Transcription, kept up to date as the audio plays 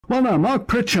Well, now, Mark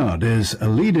Pritchard is a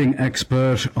leading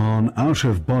expert on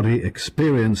out-of-body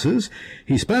experiences.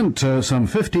 He spent some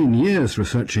 15 years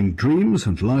researching dreams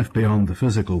and life beyond the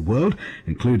physical world,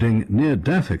 including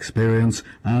near-death experience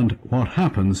and what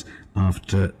happens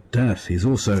after death. He's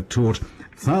also taught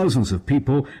thousands of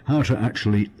people how to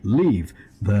actually leave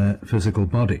their physical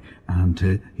body.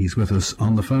 And he's with us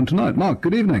on the phone tonight. Mark,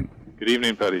 good evening. Good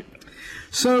evening, Paddy.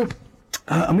 So,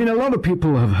 a lot of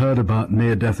people have heard about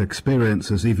near-death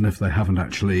experiences, even if they haven't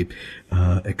actually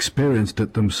experienced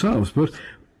it themselves. But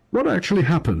what actually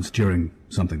happens during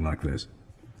something like this?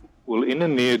 Well, in a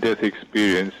near-death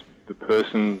experience, the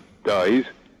person dies,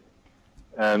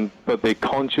 but their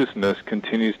consciousness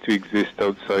continues to exist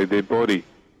outside their body.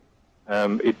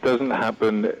 It doesn't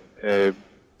happen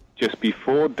just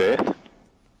before death,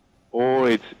 or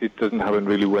it doesn't happen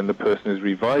really when the person is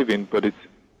reviving, but it's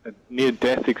a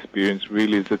near-death experience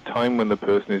really is the time when the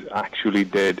person is actually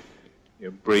dead,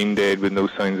 brain dead with no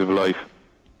signs of life.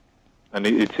 And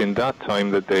it's in that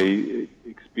time that they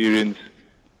experience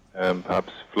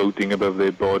perhaps floating above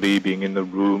their body, being in the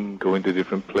room, going to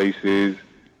different places,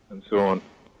 and so on.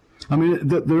 I mean,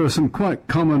 there are some quite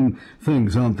common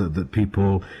things, aren't there, that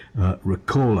people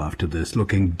recall after this,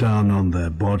 looking down on their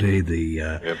body,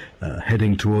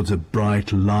 heading towards a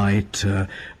bright light,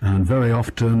 and very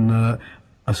often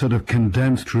a sort of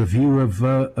condensed review of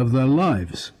their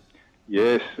lives.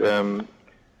 Yes,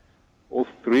 all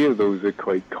three of those are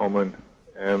quite common,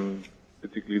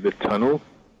 particularly the tunnel.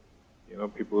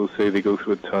 People will say they go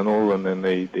through a tunnel and then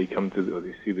they come to, or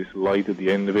they see this light at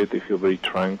the end of it, they feel very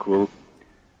tranquil.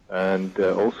 And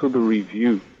also the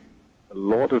review. A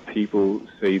lot of people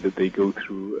say that they go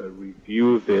through a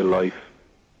review of their life,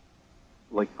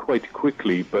 like quite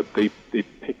quickly, but it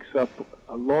picks up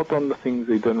a lot on the things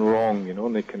they've done wrong,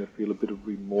 and they kind of feel a bit of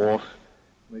remorse.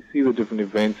 And they see the different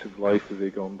events of life as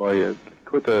they've gone by.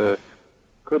 Quite a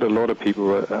lot of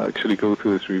people actually go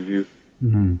through this review.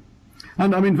 Mm-hmm.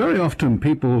 And very often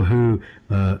people who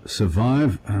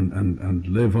survive and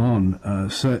live on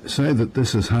say that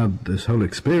this whole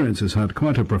experience has had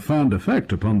quite a profound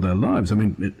effect upon their lives.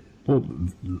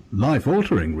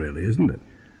 Life-altering, really, isn't it?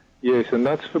 Yes, and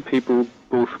that's for people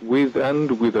both with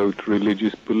and without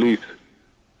religious beliefs.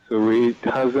 So it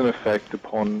has an effect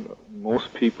upon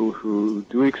most people who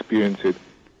do experience it.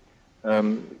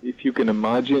 If you can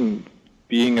imagine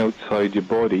being outside your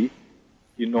body,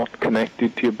 you're not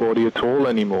connected to your body at all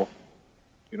anymore.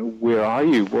 Where are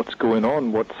you? What's going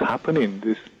on? What's happening?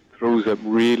 This throws up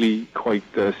really quite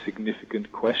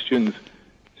significant questions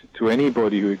to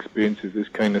anybody who experiences this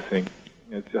kind of thing.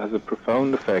 It has a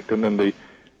profound effect, and then they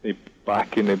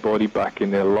back in their body, back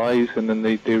in their lives, and then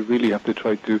they really have to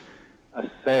try to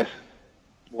assess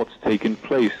what's taken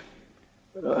place.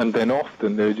 And then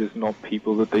often they're just not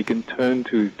people that they can turn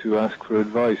to ask for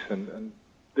advice, and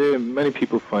there many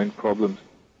people find problems.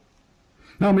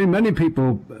 Now, many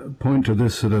people point to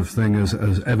this sort of thing as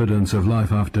evidence of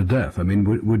life after death.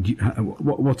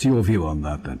 What's your view on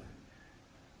that then?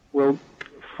 Well,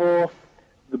 for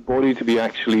the body to be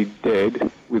actually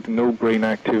dead with no brain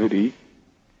activity,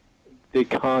 there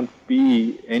can't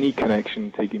be any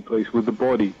connection taking place with the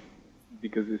body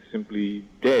because it's simply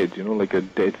dead, like a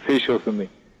dead fish or something.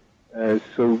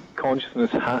 So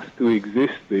consciousness has to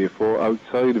exist, therefore,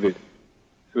 outside of it.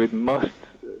 So it must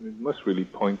really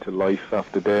point to life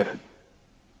after death.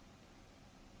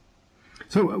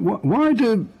 So why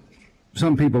do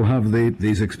some people have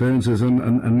these experiences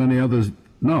and many others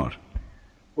not?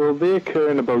 Well, they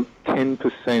occur in about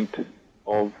 10%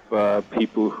 of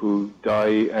people who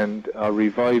die and are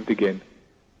revived again.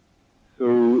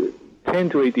 So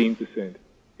 10 to 18%.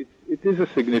 It is a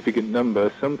significant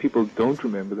number. Some people don't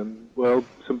remember them. Well,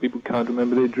 some people can't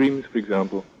remember their dreams, for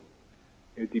example.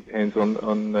 It depends on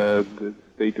the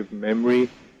state of memory,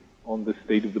 on the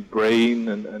state of the brain,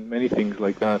 and many things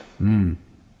like that. Mm.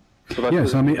 So that's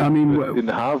yes, didn't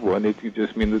have one. It could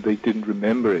just mean that they didn't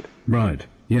remember it. Right.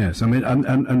 Yes.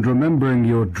 And remembering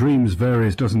your dreams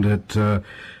varies, doesn't it,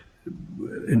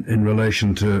 in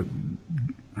relation to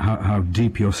how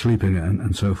deep you're sleeping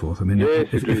and so forth. Yes,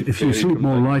 if you sleep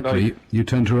more lightly, you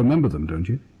tend to remember them, don't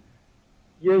you?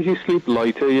 Yes, you sleep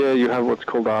lighter. Yeah, you have what's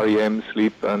called REM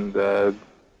sleep, and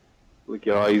like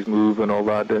your eyes move and all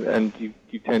that, and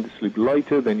you tend to sleep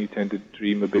lighter, then you tend to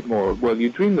dream a bit more. Well, you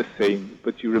dream the same,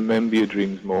 but you remember your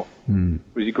dreams more. Mm.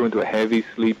 Whereas you go into a heavy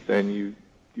sleep, then you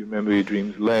remember your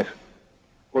dreams less.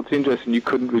 What's interesting, you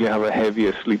couldn't really have a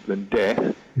heavier sleep than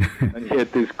death, and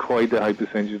yet there's quite a high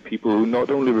percentage of people who not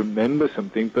only remember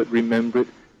something, but remember it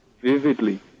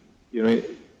vividly.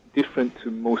 Different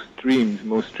to most dreams.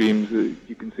 Most dreams,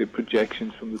 you can say,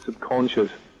 projections from the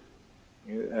subconscious.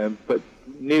 But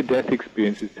near-death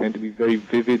experiences tend to be very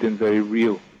vivid and very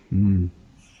real. Mm.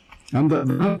 And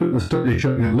the study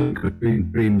showing a link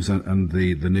between dreams and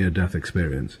the near-death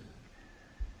experience.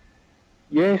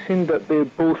 Yes, in that they're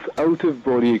both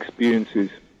out-of-body experiences.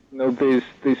 Now, there's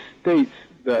states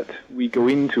that we go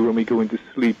into when we go into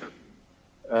sleep,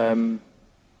 and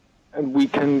we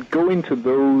can go into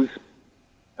those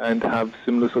and have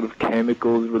similar sort of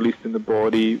chemicals released in the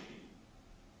body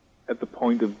at the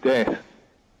point of death.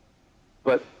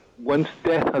 But once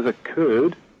death has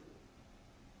occurred,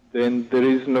 then there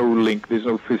is no link, there's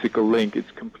no physical link,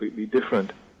 it's completely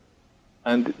different.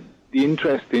 And the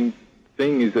interesting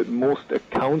thing is that most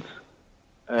accounts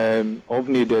of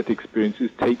near-death experiences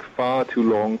take far too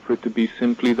long for it to be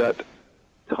simply that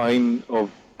time of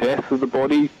death of the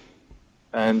body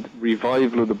and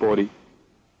revival of the body.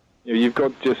 You've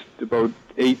got just about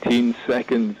 18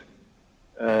 seconds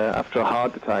after a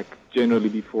heart attack, generally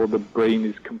before the brain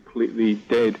is completely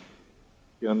dead.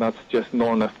 And that's just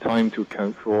not enough time to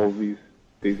account for all these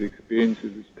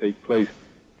experiences which take place.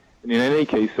 And in any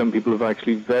case, some people have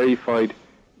actually verified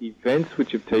events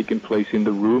which have taken place in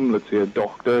the room. Let's say a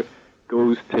doctor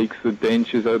goes, takes the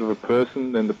dentures out of a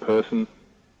person, then the person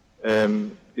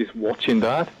is watching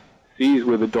that, sees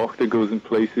where the doctor goes and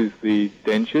places the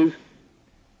dentures,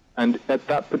 and at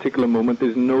that particular moment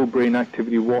there's no brain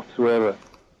activity whatsoever.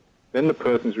 Then the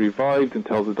person's revived and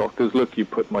tells the doctors, look, you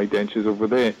put my dentures over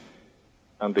there.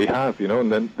 And they have,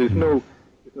 and then there's no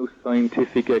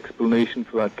scientific explanation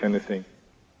for that kind of thing.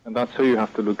 And that's how you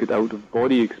have to look at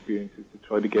out-of-body experiences to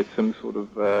try to get some sort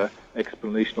of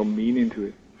explanation or meaning to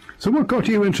it. So what got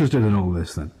you interested in all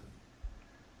this then?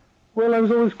 Well, I was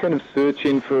always kind of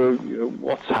searching for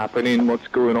what's happening, what's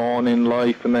going on in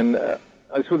life, and then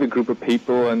I was with a group of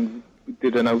people and we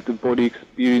did an out-of-body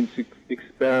experience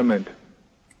experiment.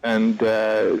 And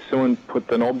someone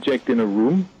put an object in a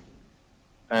room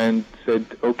and said,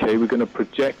 okay, we're going to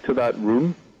project to that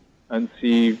room and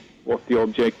see what the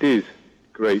object is.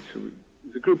 Great. So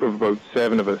there's a group of about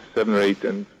 7 of us, 7 or 8,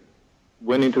 and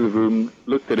went into the room,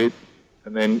 looked at it,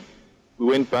 and then we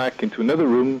went back into another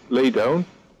room, lay down.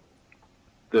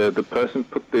 The person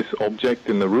put this object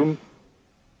in the room,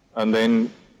 and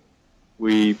then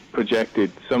we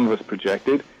projected. Some of us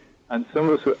projected, and some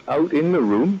of us were out in the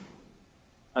room,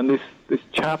 and this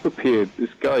chap appeared,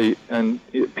 this guy, and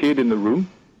he appeared in the room.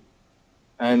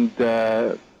 And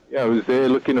I was there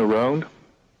looking around.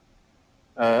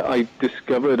 I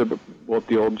discovered what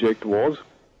the object was.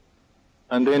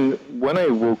 And then when I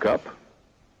woke up,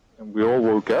 and we all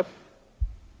woke up,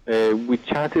 we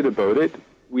chatted about it.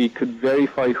 We could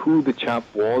verify who the chap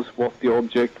was, what the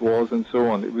object was, and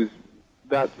so on. It was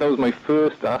that was my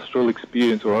first astral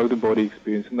experience or out-of-body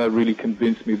experience, and that really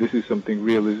convinced me this is something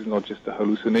real. This is not just a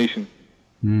hallucination.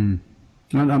 Mm.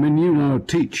 And I mean, you now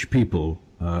teach people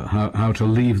how to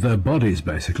leave their bodies,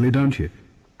 basically, don't you?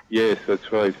 Yes,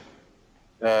 that's right.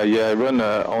 I run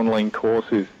online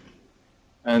courses,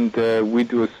 and we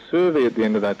do a survey at the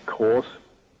end of that course.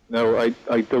 Now, I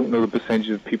don't know the percentage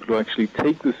of people who actually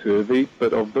take the survey,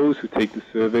 but of those who take the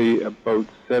survey, about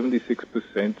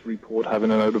 76% report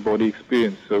having an out-of-body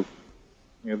experience. So,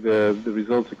 the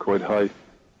results are quite high.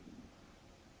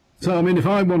 So, I mean, if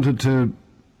I wanted to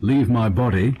leave my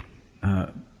body,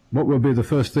 what would be the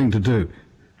first thing to do?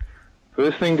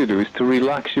 First thing to do is to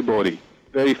relax your body.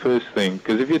 Very first thing,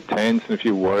 because if you're tense and if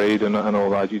you're worried and all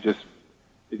that, it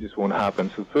just won't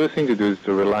happen. So the first thing to do is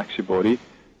to relax your body.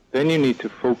 Then you need to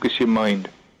focus your mind,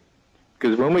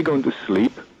 because when we go into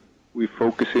sleep, we're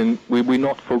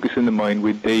not focusing the mind,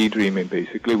 we're daydreaming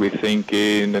basically, we're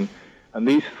thinking, and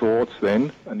these thoughts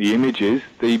then, and the images,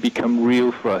 they become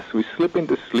real for us. We slip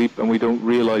into sleep and we don't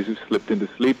realize we've slipped into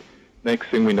sleep. Next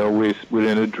thing we know, we're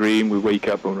in a dream, we wake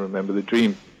up and remember the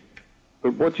dream.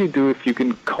 But what you do, if you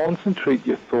can concentrate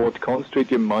your thought,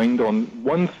 concentrate your mind on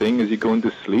one thing as you go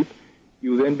into sleep,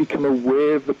 you then become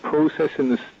aware of the process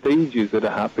and the stages that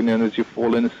are happening as you're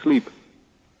falling asleep.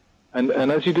 And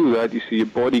as you do that, you see your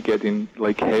body getting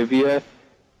heavier,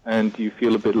 and you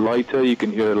feel a bit lighter. You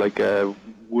can hear a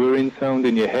whirring sound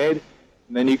in your head,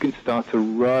 and then you can start to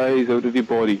rise out of your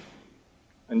body.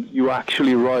 And you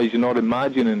actually rise, you're not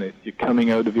imagining it, you're coming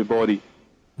out of your body.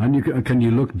 And can you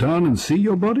look down and see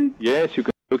your body? Yes, you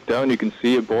can look down, you can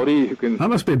see your body. That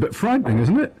must be a bit frightening,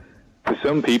 isn't it? For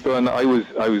some people, and I was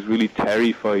really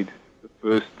terrified the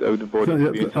first out-of-body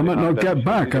experience. I might not get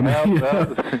back. Coming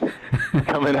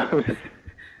out.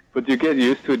 But you get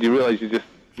used to it, you realize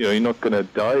you're not going to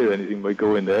die or anything by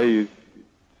going there. It's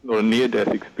not a near-death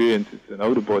experience, it's an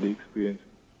out-of-body experience.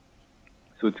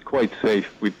 So it's quite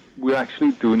safe. We're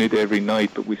actually doing it every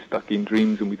night, but we're stuck in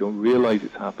dreams and we don't realize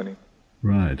it's happening.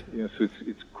 Right. Yeah, so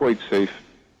it's quite safe.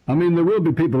 I mean, there will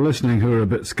be people listening who are a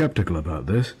bit skeptical about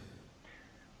this.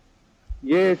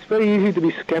 Yeah, it's very easy to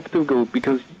be skeptical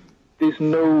because there's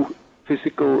no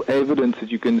physical evidence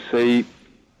that you can say,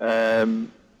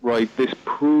 right, this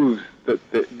proves that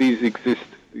these exist,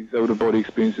 these out-of-body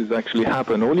experiences actually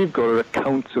happen. All you've got are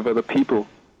accounts of other people.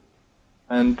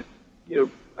 And,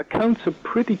 accounts are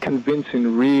pretty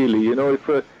convincing, really.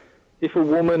 If a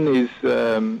woman is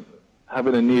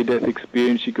having a near-death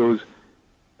experience, she goes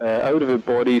out of her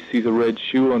body, sees a red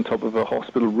shoe on top of a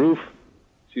hospital roof.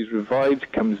 She's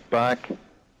revived, comes back,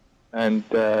 and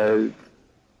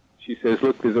she says,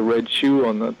 look, there's a red shoe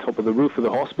on the top of the roof of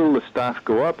the hospital. The staff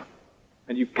go up,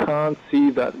 and you can't see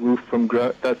that roof from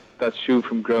that shoe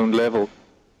from ground level.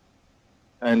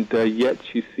 And yet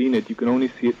she's seen it. You can only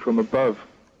see it from above.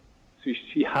 So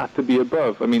she had to be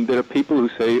above. I mean, there are people who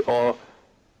say, oh,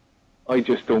 I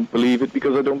just don't believe it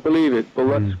because I don't believe it. Well,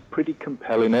 that's pretty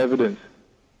compelling evidence,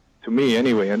 to me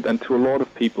anyway, and to a lot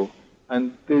of people.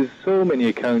 And there's so many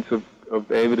accounts of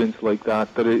evidence like that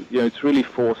it's really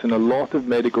forcing a lot of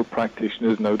medical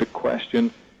practitioners now to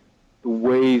question the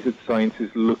ways that science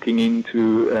is looking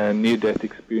into near-death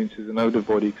experiences and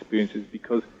out-of-body experiences,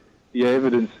 because the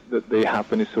evidence that they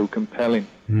happen is so compelling.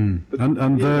 And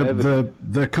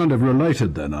they're kind of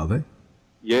related then, are they?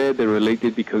 Yeah, they're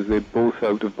related because they're both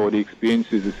out-of-body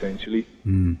experiences, essentially.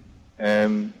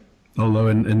 Although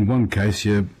in one case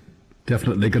you're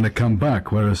definitely going to come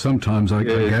back, whereas sometimes I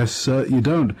guess you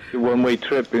don't. It's a one-way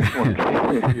trip in one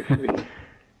case.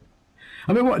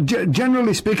 I mean,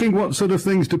 generally speaking, what sort of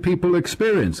things do people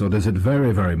experience, or does it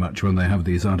vary very much when they have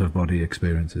these out-of-body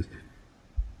experiences?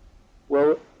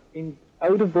 Well, in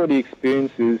out-of-body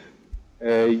experiences,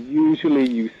 usually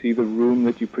you see the room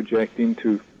that you project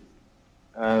into.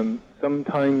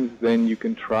 Sometimes then you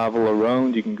can travel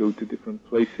around, you can go to different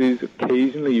places.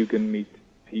 Occasionally you can meet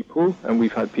people, and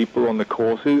we've had people on the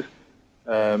courses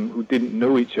who didn't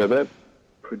know each other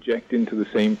project into the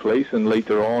same place, and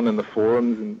later on in the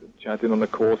forums and chatting on the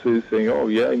courses saying, oh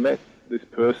yeah, I met this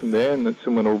person there, and then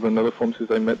someone over another forum says,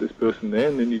 I met this person there,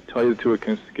 and then you tie the two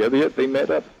accounts together, yet they met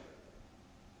up.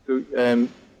 So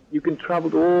you can travel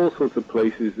to all sorts of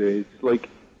places there. It's like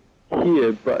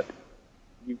here, but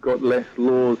you've got less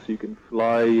laws, so you can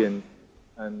fly,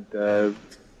 and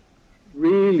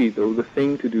really, though, the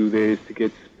thing to do there is to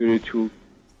get spiritual,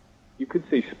 you could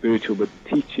say spiritual, but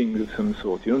teachings of some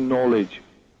sort, knowledge.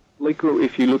 Like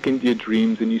if you look into your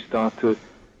dreams and you start to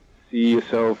see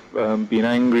yourself being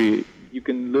angry, you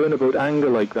can learn about anger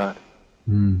like that.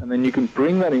 And then you can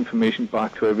bring that information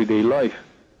back to everyday life.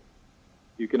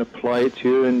 You can apply it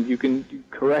here, and you can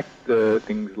correct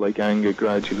things like anger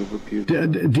gradually over a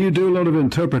period. Do you do a lot of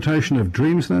interpretation of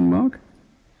dreams then, Mark?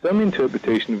 Some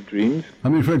interpretation of dreams. I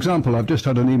mean, for example, I've just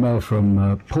had an email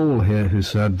from Paul here who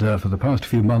said, for the past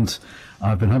few months,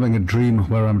 I've been having a dream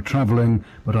where I'm travelling,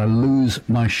 but I lose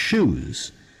my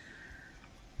shoes.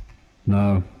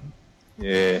 Now...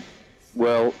 Yeah.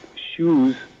 Well,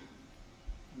 shoes,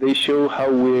 they show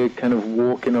how we're kind of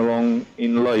walking along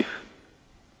in life.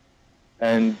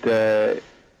 And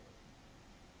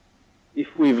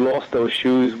if we've lost our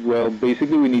shoes, well,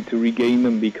 basically we need to regain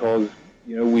them because,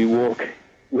 we walk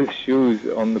with shoes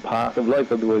on the path of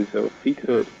life, otherwise our feet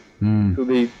hurt. So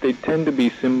they tend to be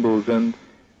symbols, and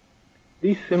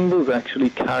these symbols actually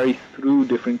carry through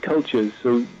different cultures.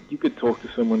 So you could talk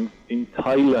to someone in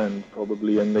Thailand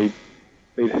probably, and they'd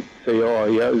say, oh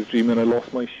yeah, I was dreaming I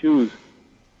lost my shoes.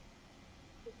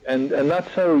 And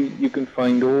that's how you can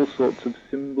find all sorts of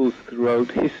symbols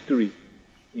throughout history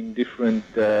in different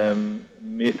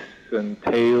myths and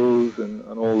tales and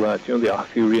all that. The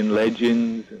Arthurian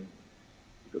legends, and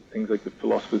you've got things like the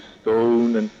Philosopher's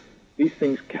Stone, and these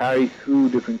things carry through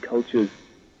different cultures.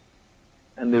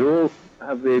 And they all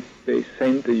have their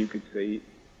center, you could say,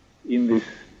 in this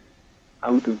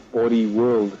out-of-body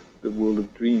world, the world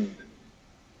of dreams.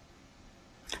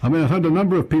 I mean, I've had a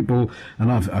number of people, and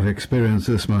I've experienced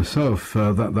this myself,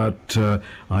 that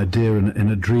idea in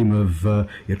a dream of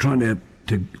you're trying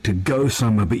to go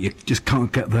somewhere, but you just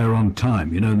can't get there on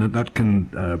time. And that can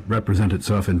represent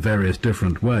itself in various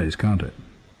different ways, can't it?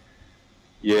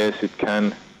 Yes, it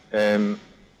can.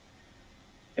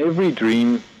 Every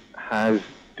dream has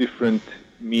different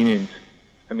meanings.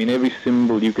 I mean, every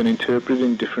symbol you can interpret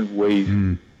in different ways.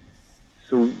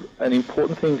 So an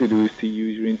important thing to do is to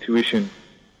use your intuition.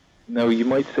 Now, you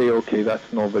might say, okay,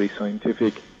 that's not very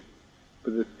scientific,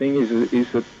 but the thing is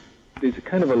that there's a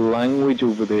kind of a language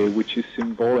over there which is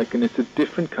symbolic, and it's a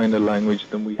different kind of language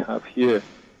than we have here.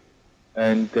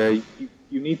 And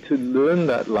you need to learn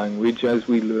that language as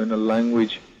we learn a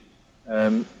language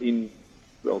to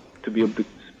be able to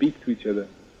speak to each other.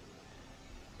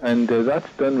 And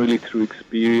that's done really through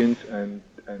experience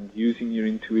and using your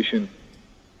intuition.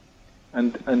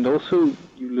 And also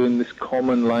you learn this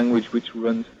common language which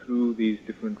runs through these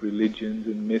different religions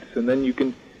and myths, and then you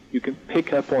can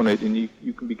pick up on it, and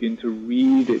you can begin to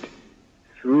read it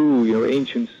through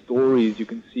ancient stories. You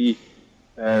can see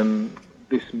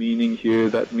this meaning here,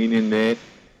 that meaning there,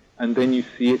 and then you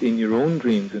see it in your own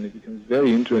dreams, and it becomes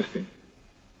very interesting.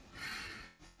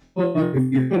 Well,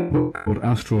 you have a book called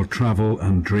Astral Travel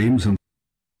and Dreams, and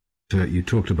you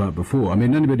talked about before. I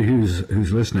mean, anybody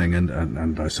who's listening,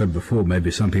 and I said before,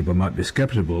 maybe some people might be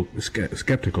skeptical,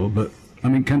 but I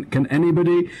mean, can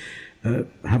anybody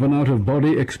have an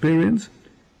out-of-body experience?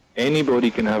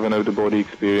 Anybody can have an out-of-body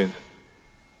experience,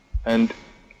 and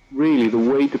really the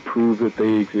way to prove that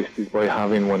they exist is by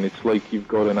having one. It's like you've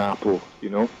got an apple,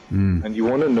 and you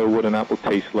want to know what an apple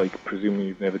tastes like, presuming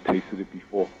you've never tasted it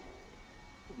before.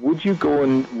 Would you go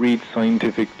and read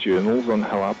scientific journals on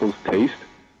how apples taste?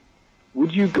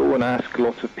 Would you go and ask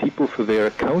lots of people for their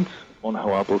accounts on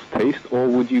how apples taste, or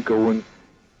would you go and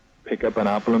pick up an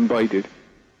apple and bite it?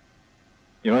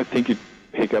 I think you'd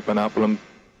pick up an apple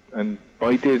and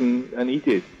bite it and eat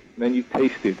it, and then you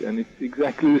taste it, and it's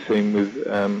exactly the same with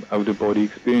out-of-body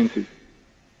experiences.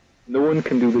 No one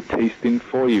can do the tasting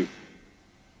for you.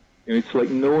 It's like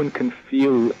no one can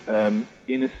feel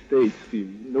inner states.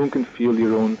 No one can feel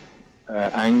your own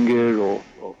anger or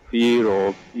fear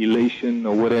or elation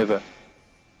or whatever.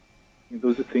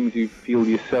 Those are things you feel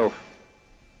yourself.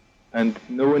 And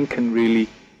no one can really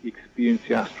experience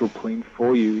the astral plane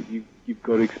for you. You've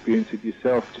got to experience it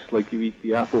yourself, just like you eat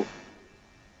the apple.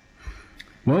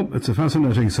 Well, it's a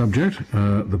fascinating subject.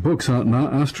 The book's out now,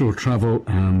 Astral Travel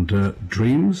and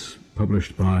Dreams,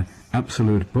 published by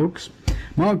Absolute Books.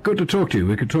 Mark, good to talk to you.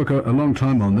 We could talk a long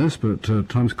time on this, but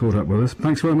time's caught up with us.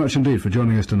 Thanks very much indeed for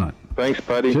joining us tonight. Thanks,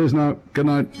 Paddy. Cheers now. Good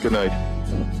night. Good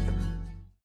night.